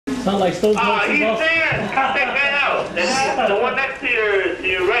Sound like Stone Cold. Oh, he's there. Check that out. That's the one next to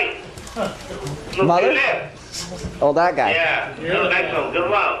your right. Look, Mother? there. Oh, that guy. Yeah. No, next one. Good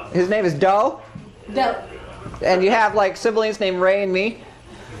one. His name is Doe? Doe. And you have like siblings named Ray and me?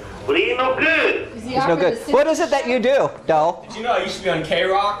 Well, he ain't no good. He's no good. What is it that you do, Doe? Did you know I used to be on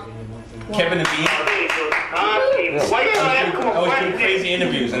K-Rock? Kevin and Bean? Why you I was doing crazy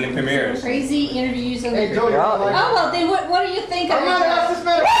interviews and the premieres. Crazy interviews on the Hey, Joe, you're Oh, well, then what do you think I'm not asking this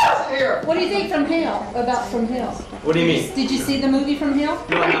man a question here. What do you think from Hell? About From Hell? What do you mean? Did you see the movie From Hell?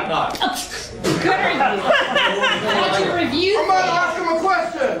 No, I'm not. Good review. That's your review. I'm going to ask him a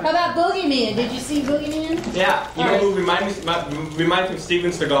question. How about Boogeyman? Did you see Boogeyman? Yeah. You know who reminds me of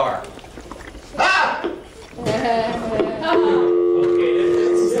Steven Seagal? Ah!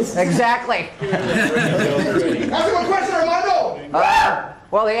 Exactly. Ask him a question, Armando.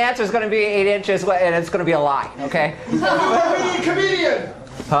 Well, the answer is going to be 8 inches, and it's going to be a lie, okay? He's a new Armenian comedian.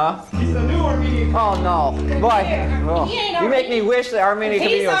 Huh? He's a new Armenian. Oh, no. Boy, oh, you make me wish the Armenian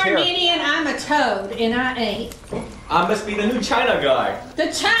comedian was here. He's Armenian, I'm a toad, and I ain't. I must be the new China guy.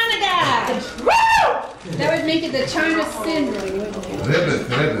 The China guy! Woo! That would make it the China syndrome, wouldn't it?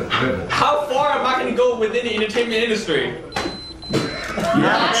 Ribbit. How far am I going to go within the entertainment industry? You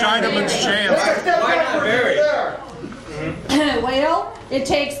have a Chinaman's chance. Why not very? Well, it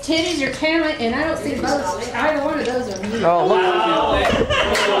takes titties or talent, and I don't see both. Either one of those are me. Oh, look.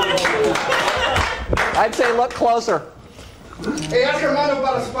 I'd say look closer. Hey, ask Armando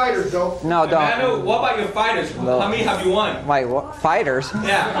about a spider, Joe. No, don't. Manu, what about your fighters? No. How many have you won? Wait, what? Fighters?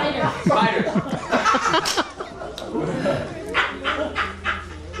 Yeah. Fighters.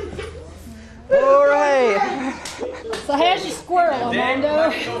 All right. So how's your squirrel, Dang, Armando?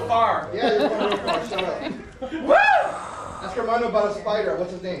 not so far. Yeah, you're going real far. Shut up. Woo! Ask Armando about a spider.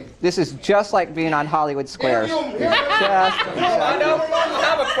 What's his name? This is just like being on Hollywood Squares. Interview him. Armando, I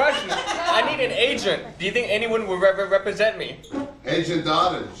have a question. I need an agent. Do you think anyone will represent me? Agent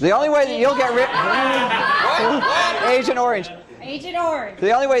Orange. The only way that you'll get What? Agent Orange. Agent Orange.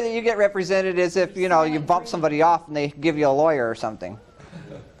 The only way that you get represented is if, you know, you bump somebody off and they give you a lawyer or something.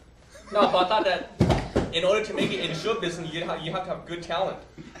 No, but I thought that in order to make it in show business, you have to have good talent.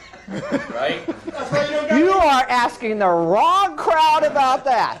 Right? You are asking the wrong crowd about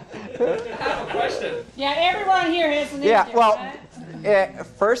that. I have a question. Yeah, everyone here has an Yeah, agent, well, right?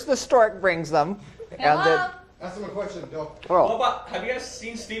 first the stork brings them. And then, Hello? Ask him a question, Joe. What oh, about, have you guys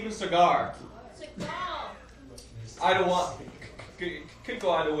seen Steven Seagal? Either one. Could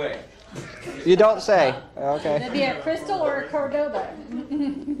go either way. you don't say. Okay. That'd be a Crystal or a Cordoba.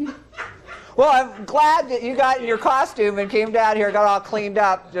 Well, I'm glad that you got in your costume and came down here, got all cleaned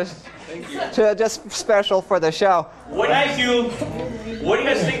up, just special for the show. What do you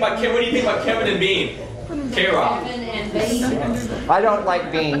think about Kevin and Bean? K-Rock. Kevin and Bean. I don't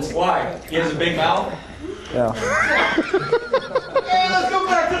like beans. Why? He has a big mouth? Yeah. Hey, let's go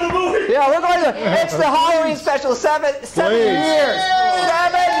back to the movie. Yeah, we're going to. It's the Halloween special. 7 years. 7 years.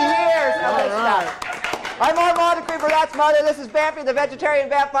 Okay, stop. I'm Armando Creeper. That's Mother. This is Vampy, the vegetarian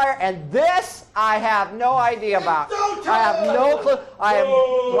vampire, and this I have no idea about. I have no clue. I am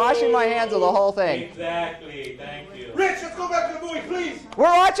washing my hands of the whole thing. Exactly. Thank you. Rich, let's go back to the movie, please.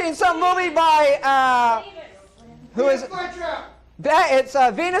 We're watching some movie by who is it? Flytrap. It's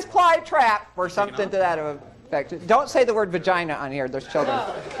Venus Flytrap or something to that effect. Don't say the word vagina on here. There's children.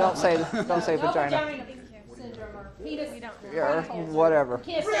 Don't say vagina. Syndrome or penis. Or whatever.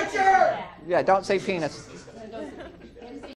 Kiss. Richard! Yeah, don't say penis.